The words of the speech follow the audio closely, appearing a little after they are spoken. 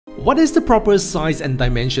What is the proper size and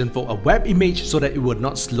dimension for a web image so that it will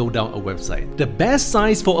not slow down a website? The best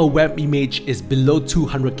size for a web image is below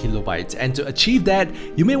 200 kilobytes, and to achieve that,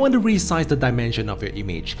 you may want to resize the dimension of your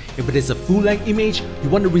image. If it is a full-length image, you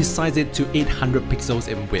want to resize it to 800 pixels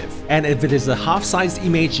in width. And if it is a half-size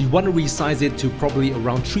image, you want to resize it to probably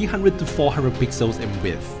around 300 to 400 pixels in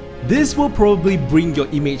width. This will probably bring your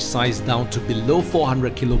image size down to below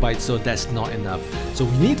 400 kilobytes, so that's not enough. So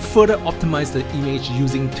we need to further optimize the image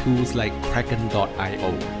using tools like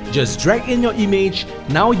Kraken.io. Just drag in your image,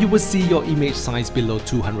 now you will see your image size below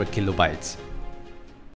 200 kilobytes.